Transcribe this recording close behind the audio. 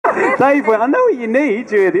Dave went, I know what you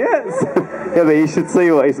need, you idiots. Yeah, but you should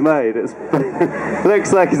see what he's made. It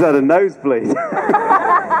looks like he's had a nosebleed.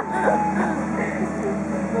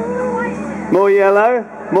 More yellow,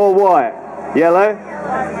 more white. Yellow.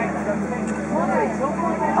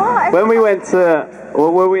 When we went to,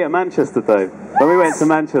 well, were we at Manchester, Dave? When we went to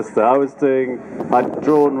Manchester, I'd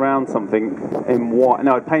drawn round something in white.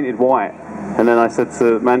 No, I'd painted white. And then I said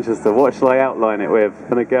to Manchester, what shall I outline it with?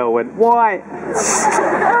 And the girl went, white!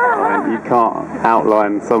 I went, you can't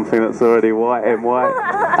outline something that's already white in white.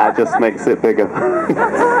 That just makes it bigger.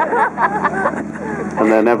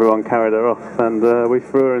 And then everyone carried her off, and we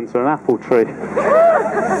threw her into an apple tree.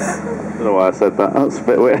 I don't know why I said that, that's a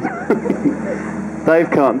bit weird. Dave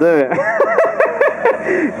can't do it.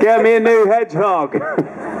 Get me a new hedgehog!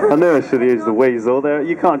 I knew I should have used the weasel.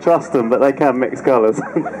 You can't trust them, but they can mix colours.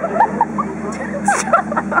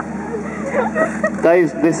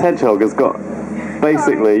 This hedgehog has got,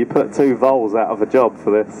 basically, you put 2 voles out of a job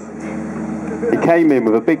for this. He came in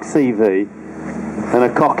with a big CV and a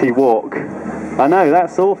cocky walk. I know,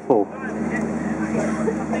 that's awful.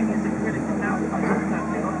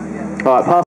 Alright, pass.